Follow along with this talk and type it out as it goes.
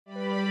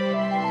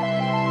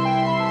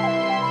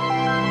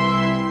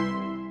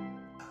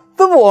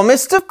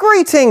warmest of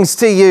greetings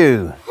to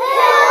you. Who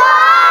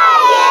are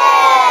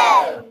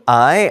you?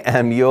 I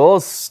am your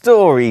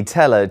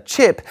storyteller,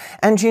 Chip,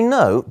 and you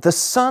know, the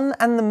sun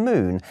and the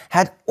moon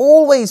had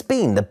always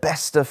been the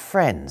best of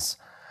friends.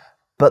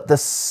 But the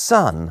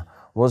sun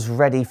was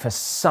ready for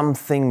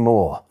something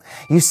more.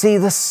 You see,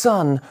 the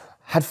sun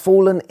had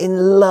fallen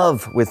in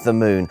love with the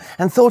moon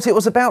and thought it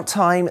was about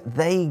time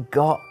they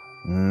got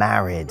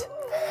married.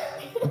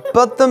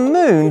 But the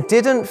moon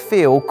didn't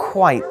feel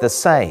quite the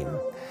same.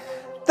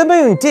 The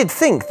moon did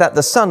think that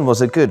the sun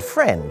was a good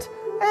friend,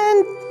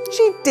 and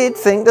she did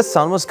think the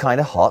sun was kind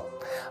of hot,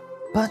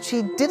 but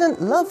she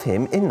didn't love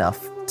him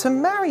enough to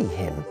marry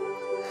him.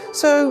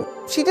 So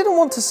she didn't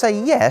want to say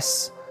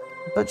yes,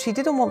 but she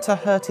didn't want to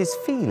hurt his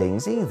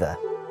feelings either.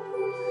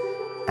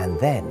 And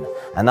then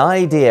an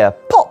idea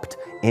popped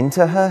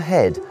into her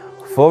head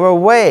for a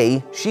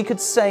way she could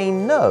say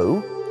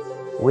no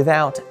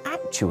without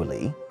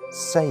actually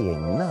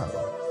saying no.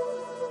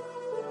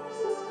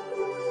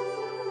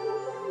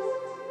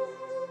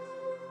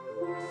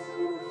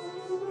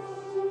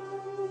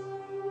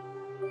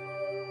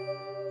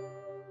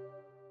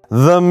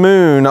 The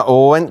moon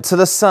went to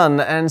the sun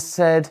and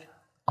said,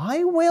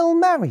 "I will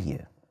marry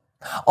you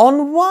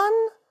on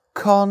one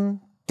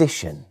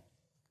condition.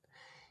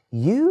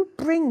 You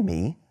bring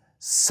me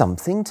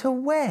something to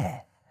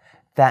wear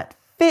that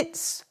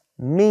fits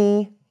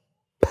me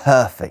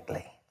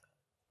perfectly."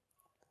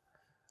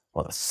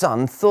 Well, the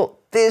sun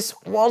thought this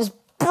was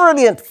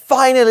brilliant.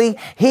 Finally,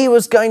 he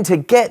was going to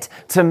get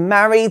to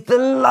marry the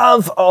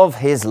love of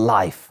his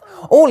life.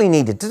 All he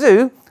needed to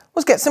do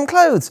was get some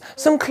clothes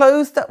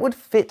that would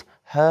fit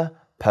her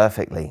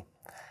perfectly.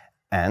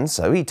 And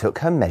so he took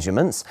her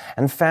measurements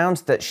and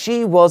found that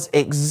she was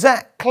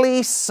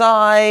exactly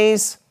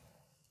size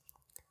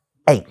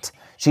 8.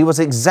 She was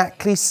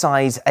exactly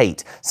size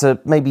 8. So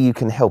maybe you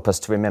can help us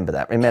to remember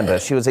that. Remember,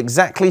 she was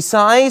exactly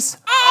size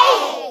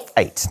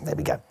 8. There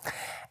we go.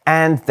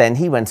 And then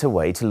he went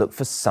away to look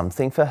for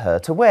something for her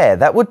to wear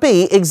that would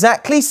be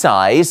exactly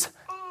size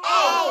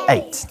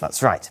 8.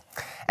 That's right.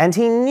 And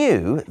he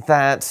knew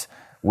that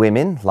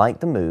women, like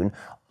the moon,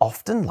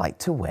 often like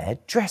to wear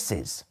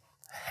dresses.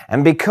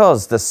 And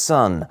because the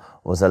sun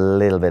was a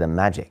little bit of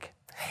magic,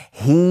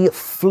 he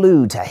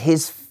flew to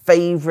his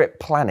favorite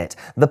planet,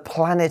 the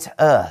planet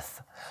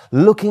Earth,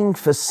 looking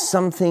for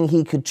something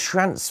he could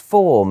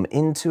transform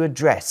into a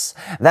dress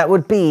that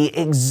would be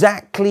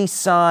exactly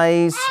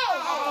size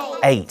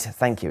 8.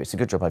 Thank you. It's a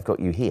good job I've got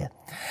you here.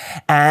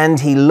 And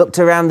he looked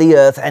around the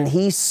Earth and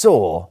he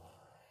saw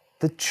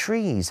the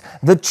trees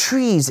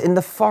in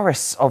the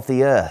forests of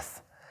the Earth.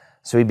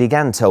 So he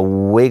began to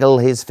wiggle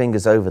his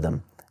fingers over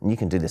them. And you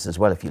can do this as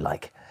well if you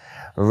like.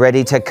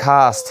 Ready to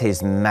cast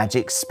his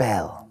magic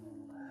spell.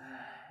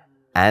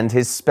 And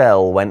his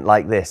spell went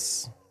like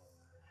this.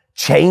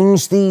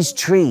 Change these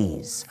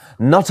trees,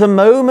 not a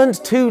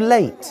moment too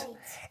late,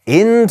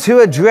 into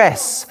a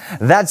dress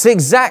that's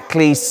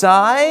exactly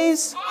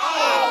size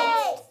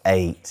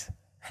 8.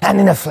 And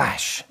in a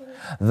flash,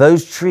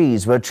 those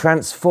trees were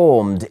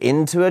transformed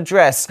into a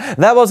dress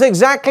that was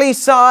exactly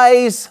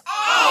size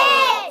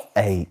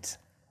 8.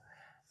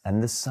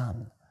 And the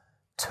sun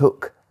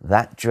took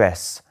that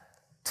dress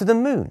to the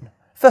moon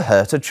for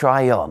her to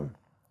try on.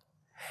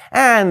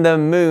 And the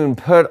moon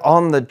put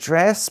on the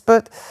dress,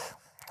 but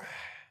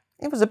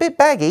it was a bit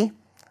baggy.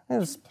 It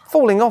was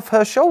falling off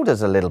her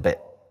shoulders a little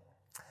bit.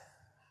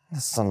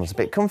 The sun was a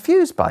bit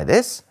confused by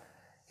this.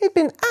 He'd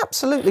been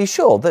absolutely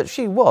sure that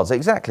she was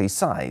exactly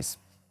size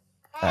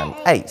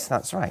 8,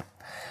 that's right.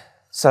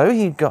 So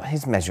he got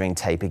his measuring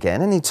tape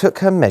again and he took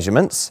her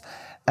measurements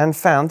and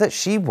found that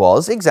she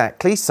was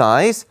exactly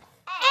size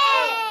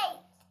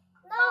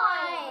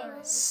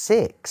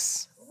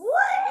 6.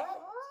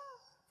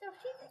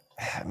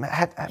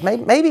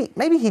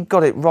 Maybe he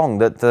got it wrong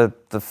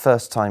the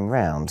first time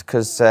round,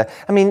 because, I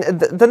mean,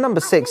 the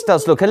number 6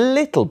 does look a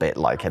little bit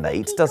like an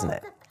 8, doesn't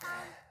it?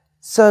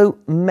 So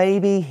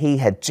maybe he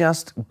had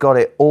just got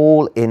it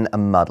all in a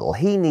muddle.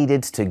 He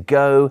needed to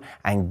go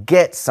and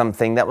get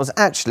something that was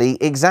actually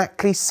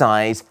exactly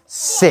size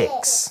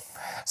 6.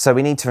 So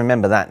we need to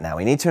remember that now.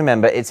 We need to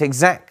remember it's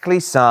exactly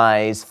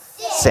size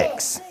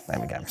 6. There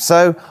we go.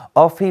 So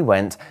off he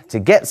went to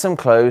get some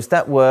clothes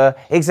that were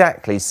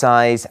exactly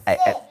size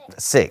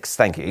 6.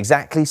 Thank you.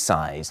 Exactly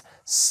size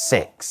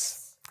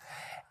 6.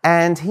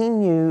 And he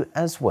knew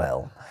as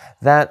well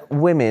that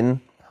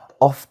women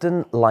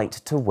often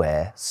liked to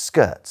wear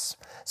skirts.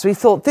 So he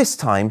thought this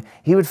time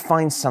he would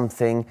find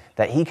something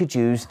that he could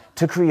use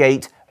to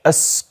create a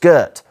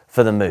skirt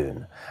for the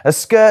moon. A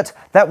skirt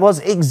that was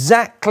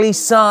exactly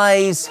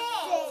size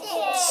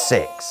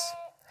 6.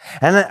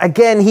 And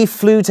again, he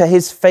flew to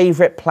his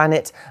favorite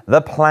planet,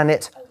 the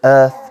planet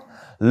Earth,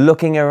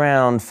 looking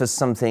around for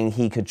something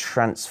he could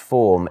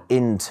transform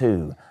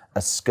into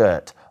a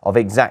skirt of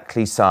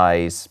exactly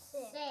size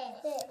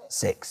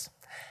 6.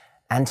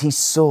 And he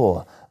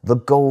saw the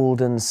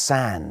golden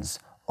sands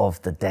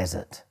of the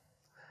desert.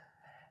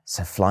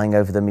 So flying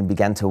over them, he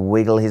began to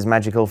wiggle his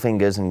magical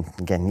fingers, and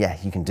again, yeah,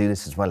 you can do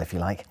this as well if you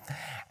like.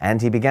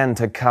 And he began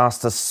to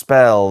cast a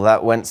spell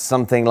that went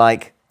something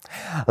like,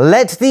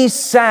 "Let these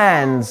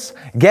sands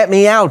get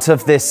me out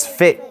of this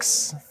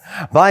fix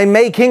by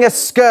making a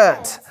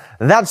skirt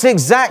that's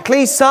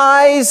exactly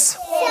size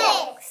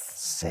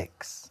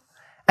 6.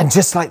 And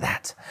just like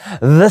that,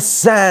 the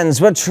sands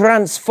were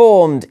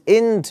transformed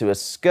into a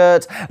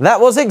skirt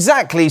that was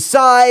exactly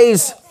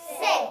size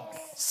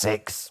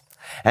 6.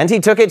 And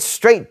he took it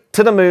straight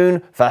to the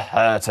moon for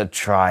her to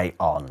try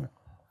on.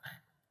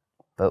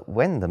 But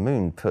when the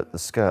moon put the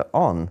skirt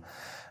on,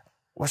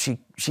 well,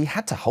 she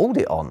had to hold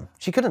it on.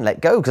 She couldn't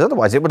let go because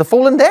otherwise it would have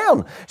fallen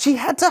down. She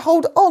had to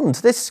hold on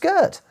to this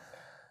skirt.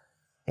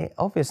 It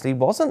obviously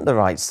wasn't the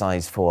right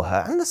size for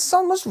her, and the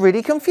sun was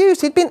really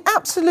confused. He'd been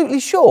absolutely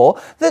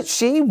sure that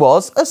she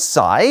was a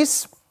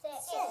size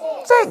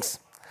 6.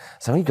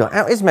 So he got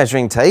out his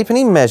measuring tape and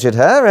he measured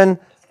her, and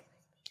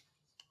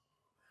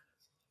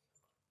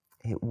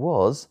it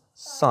was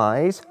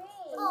size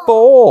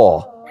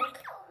 4,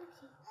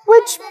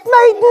 which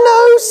made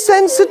no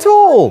sense at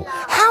all.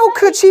 How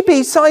could she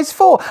be size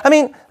 4? I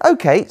mean,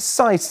 okay,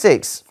 size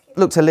 6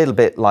 looked a little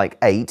bit like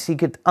 8. He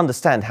could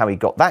understand how he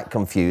got that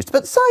confused,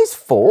 but size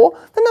 4,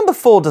 the number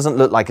 4 doesn't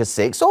look like a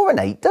 6 or an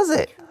 8, does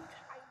it?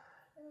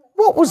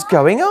 What was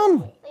going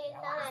on?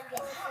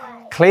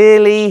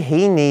 Clearly,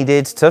 he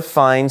needed to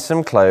find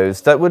some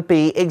clothes that would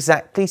be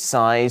exactly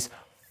size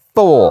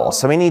 4.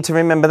 So we need to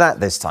remember that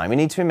this time. We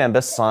need to remember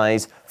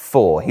size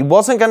 4. He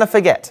wasn't going to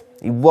forget.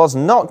 He was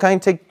not going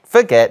to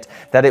forget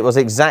that it was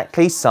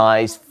exactly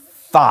size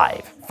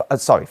 4.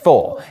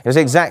 It was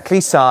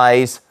exactly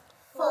size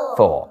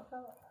 4.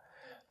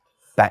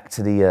 Back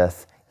to the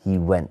earth he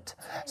went,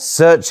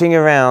 searching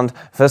around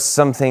for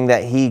something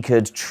that he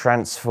could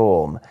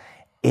transform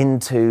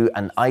into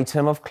an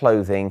item of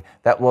clothing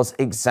that was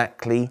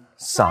exactly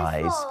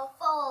size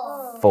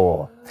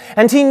 4.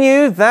 And he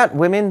knew that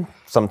women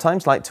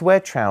sometimes like to wear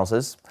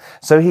trousers,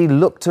 so he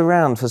looked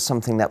around for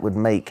something that would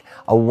make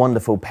a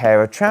wonderful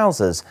pair of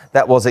trousers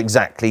that was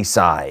exactly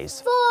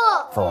size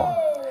 4.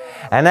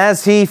 And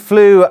as he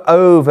flew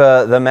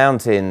over the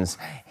mountains,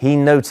 he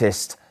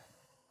noticed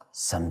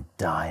some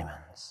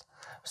diamonds,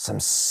 some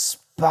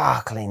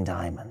sparkling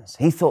diamonds.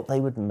 He thought they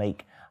would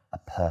make a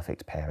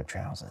perfect pair of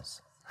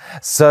trousers.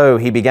 So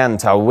he began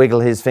to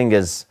wiggle his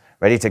fingers,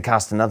 ready to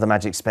cast another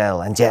magic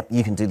spell. And yep,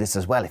 you can do this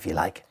as well if you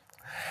like.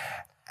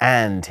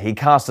 And he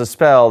cast a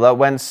spell that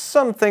went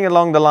something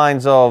along the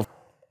lines of,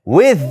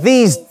 "With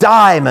these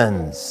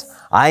diamonds,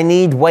 I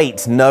need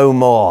wait no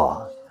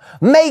more.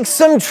 Make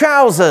some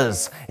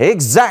trousers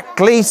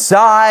exactly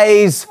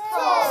size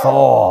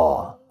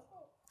 4.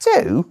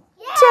 2?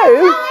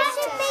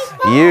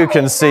 You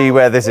can see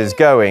where this is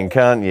going,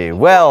 can't you?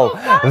 Well,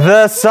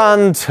 the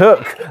sun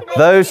took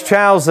those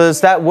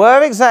trousers that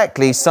were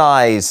exactly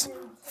size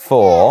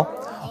 4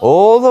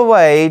 all the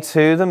way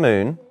to the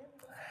moon.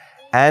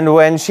 And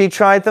when she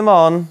tried them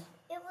on,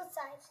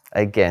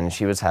 again,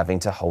 she was having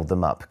to hold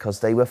them up because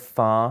they were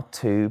far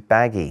too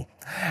baggy.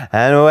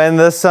 And when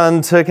the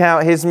sun took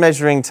out his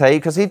measuring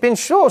tape, because he'd been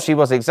sure she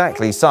was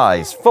exactly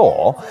size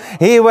 4,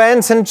 he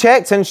went and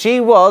checked and she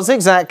was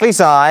exactly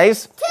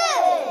size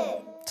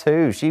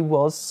 2. She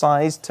was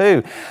size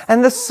 2.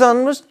 And the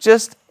sun was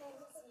just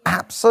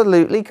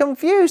absolutely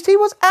confused. He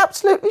was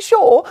absolutely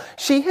sure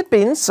she had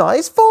been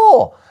size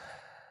 4.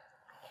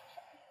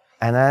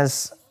 And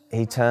as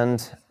he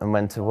turned and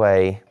went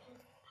away,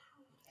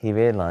 he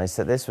realized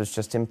that this was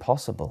just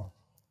impossible.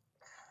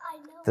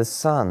 The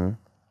sun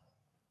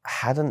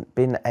hadn't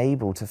been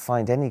able to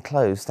find any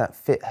clothes that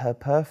fit her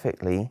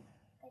perfectly,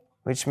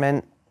 which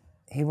meant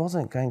he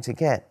wasn't going to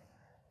get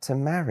to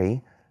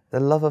marry the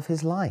love of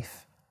his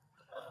life.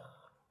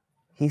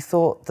 He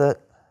thought that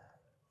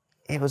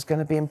it was going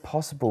to be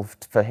impossible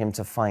for him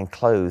to find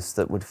clothes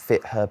that would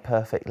fit her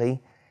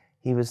perfectly.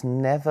 He was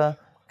never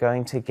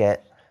going to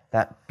get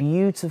that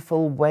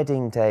beautiful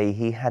wedding day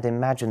he had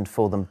imagined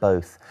for them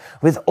both,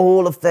 with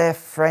all of their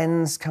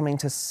friends coming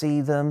to see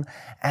them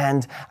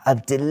and a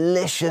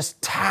delicious,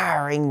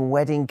 towering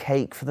wedding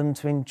cake for them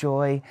to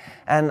enjoy.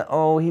 And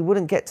oh, he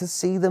wouldn't get to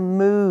see the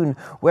moon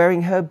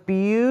wearing her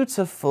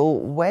beautiful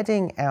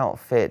wedding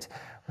outfit,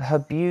 her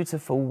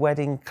beautiful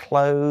wedding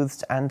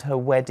clothes and her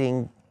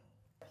wedding.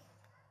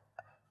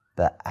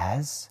 But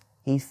as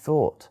he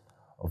thought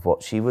of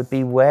what she would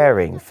be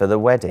wearing for the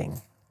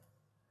wedding,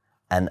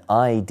 an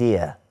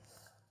idea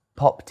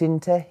popped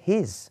into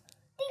his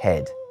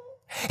head.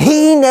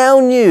 He now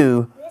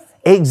knew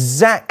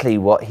exactly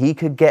what he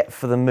could get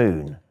for the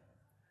moon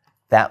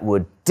that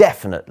would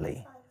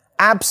definitely,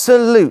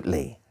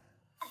 absolutely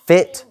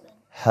fit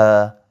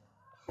her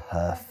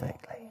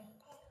perfectly.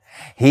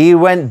 He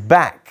went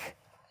back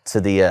to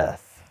the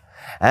earth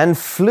and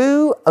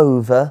flew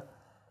over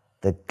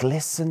the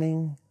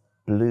glistening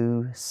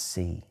blue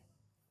sea.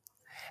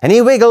 And he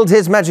wiggled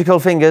his magical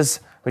fingers,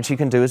 which you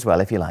can do as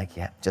well if you like,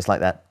 yeah, just like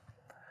that.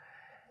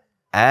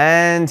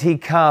 And he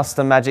cast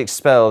a magic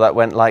spell that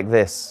went like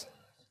this.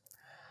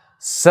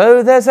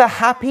 So there's a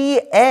happy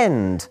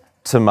end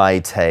to my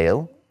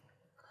tale.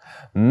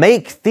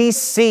 make these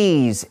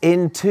seas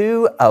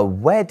into a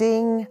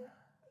wedding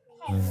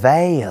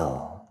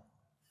veil.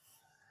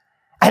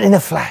 And in a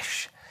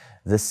flash,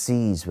 the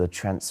seas were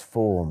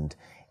transformed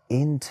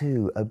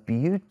into a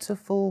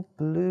beautiful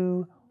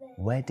blue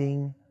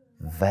wedding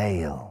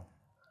veil.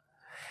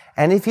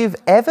 And if you've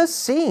ever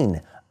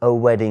seen a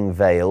wedding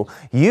veil,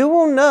 you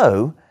will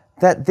know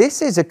that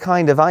this is a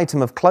kind of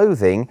item of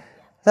clothing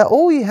that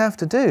all you have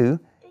to do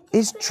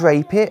is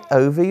drape it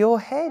over your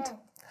head.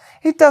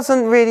 It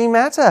doesn't really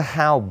matter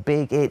how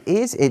big it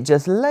is, it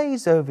just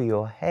lays over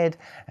your head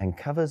and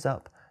covers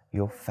up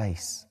your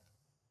face.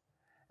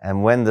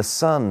 And when the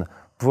sun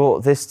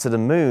brought this to the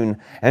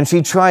moon and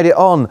she tried it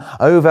on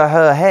over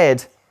her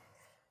head,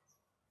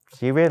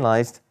 she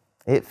realized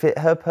it fit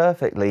her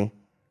perfectly.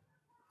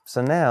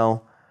 So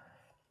now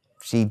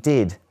she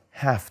did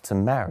have to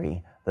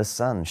marry the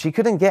sun. She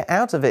couldn't get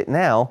out of it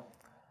now.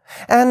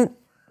 And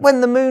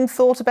when the moon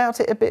thought about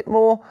it a bit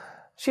more,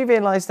 she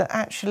realized that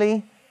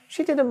actually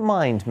she didn't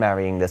mind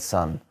marrying the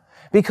sun,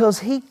 because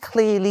he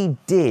clearly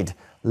did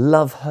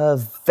love her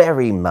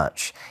very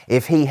much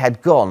if he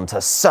had gone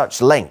to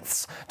such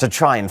lengths to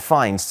try and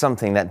find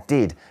something that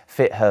did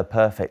fit her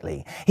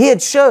perfectly. He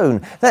had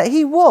shown that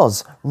he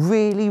was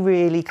really,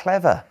 really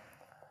clever.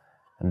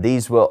 And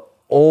these were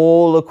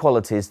all the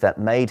qualities that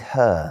made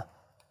her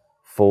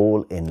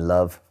fall in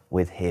love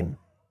with him.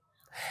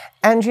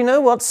 And you know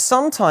what?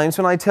 Sometimes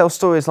when I tell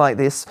stories like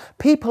this,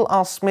 people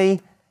ask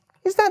me,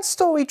 is that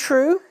story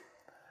true?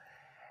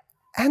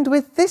 And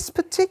with this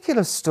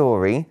particular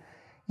story,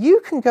 you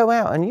can go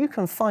out and you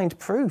can find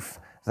proof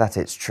that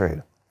it's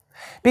true.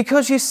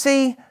 Because you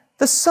see,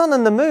 the sun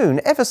and the moon,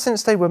 ever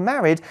since they were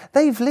married,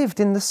 they've lived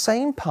in the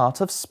same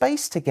part of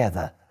space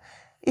together.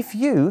 If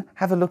you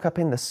have a look up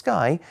in the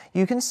sky,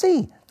 you can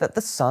see that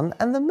the sun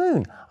and the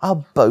moon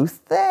are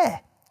both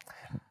there.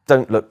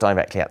 Don't look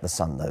directly at the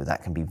sun though,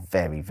 that can be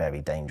very, very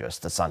dangerous.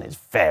 The sun is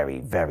very,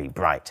 very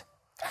bright.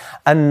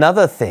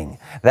 Another thing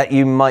that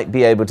you might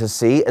be able to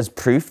see as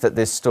proof that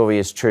this story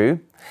is true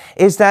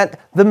is that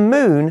the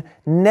moon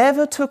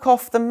never took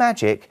off the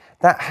magic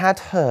that had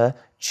her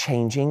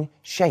changing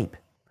shape.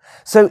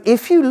 So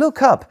if you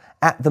look up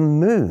at the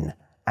moon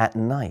at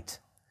night,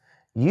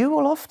 you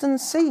will often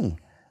see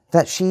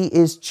that she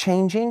is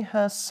changing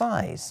her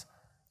size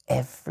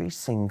every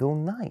single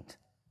night.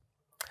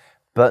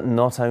 But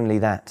not only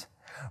that.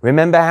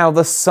 Remember how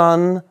the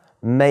sun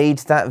made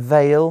that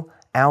veil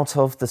out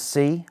of the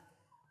sea?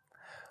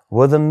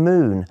 Well, the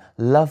moon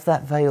loved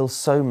that veil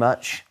so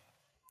much,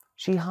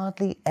 she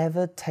hardly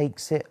ever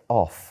takes it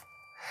off.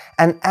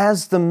 And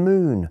as the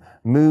moon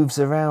moves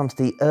around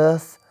the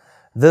earth,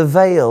 the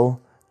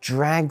veil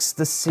drags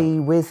the sea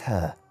with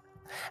her.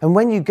 And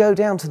when you go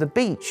down to the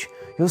beach,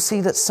 you'll see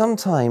that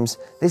sometimes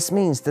this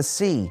means the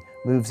sea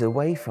moves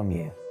away from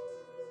you.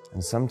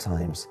 And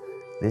sometimes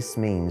this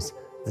means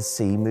the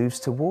sea moves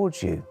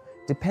towards you,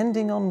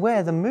 depending on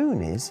where the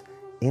moon is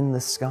in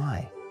the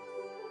sky.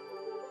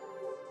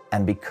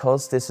 And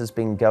because this has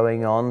been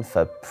going on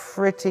for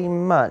pretty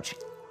much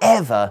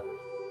ever,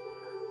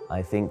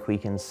 I think we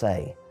can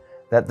say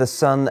that the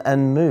sun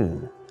and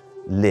moon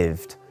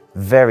lived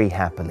very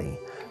happily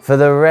for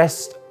the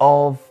rest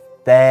of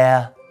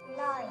their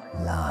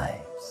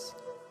lives.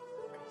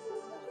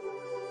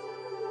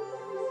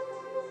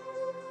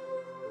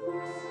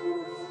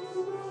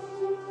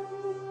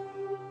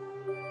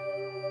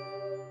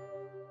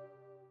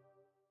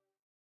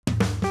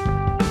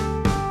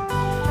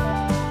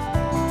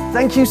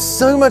 Thank you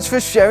so much for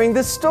sharing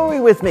this story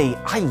with me.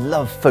 I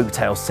love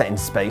folktales set in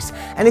space,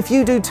 and if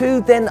you do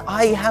too, then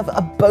I have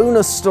a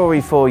bonus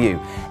story for you.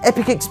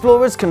 Epic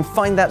Explorers can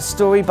find that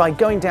story by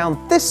going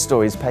down this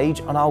stories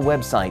page on our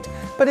website.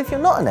 But if you're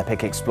not an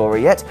Epic Explorer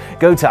yet,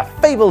 go to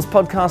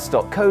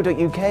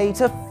fablespodcast.co.uk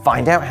to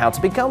find out how to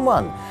become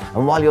one.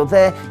 And while you're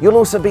there, you'll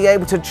also be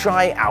able to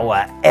try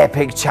our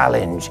epic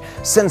challenge.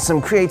 Send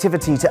some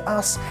creativity to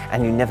us,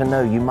 and you never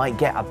know, you might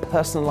get a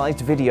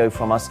personalized video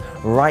from us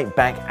right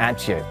back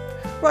at you.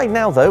 Right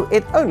now though,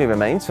 it only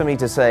remains for me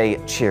to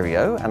say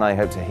cheerio, and I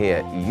hope to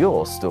hear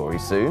your story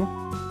soon.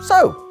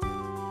 So,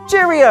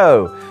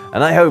 cheerio!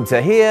 And I hope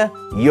to hear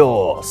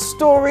your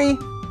story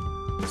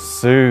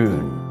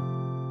soon.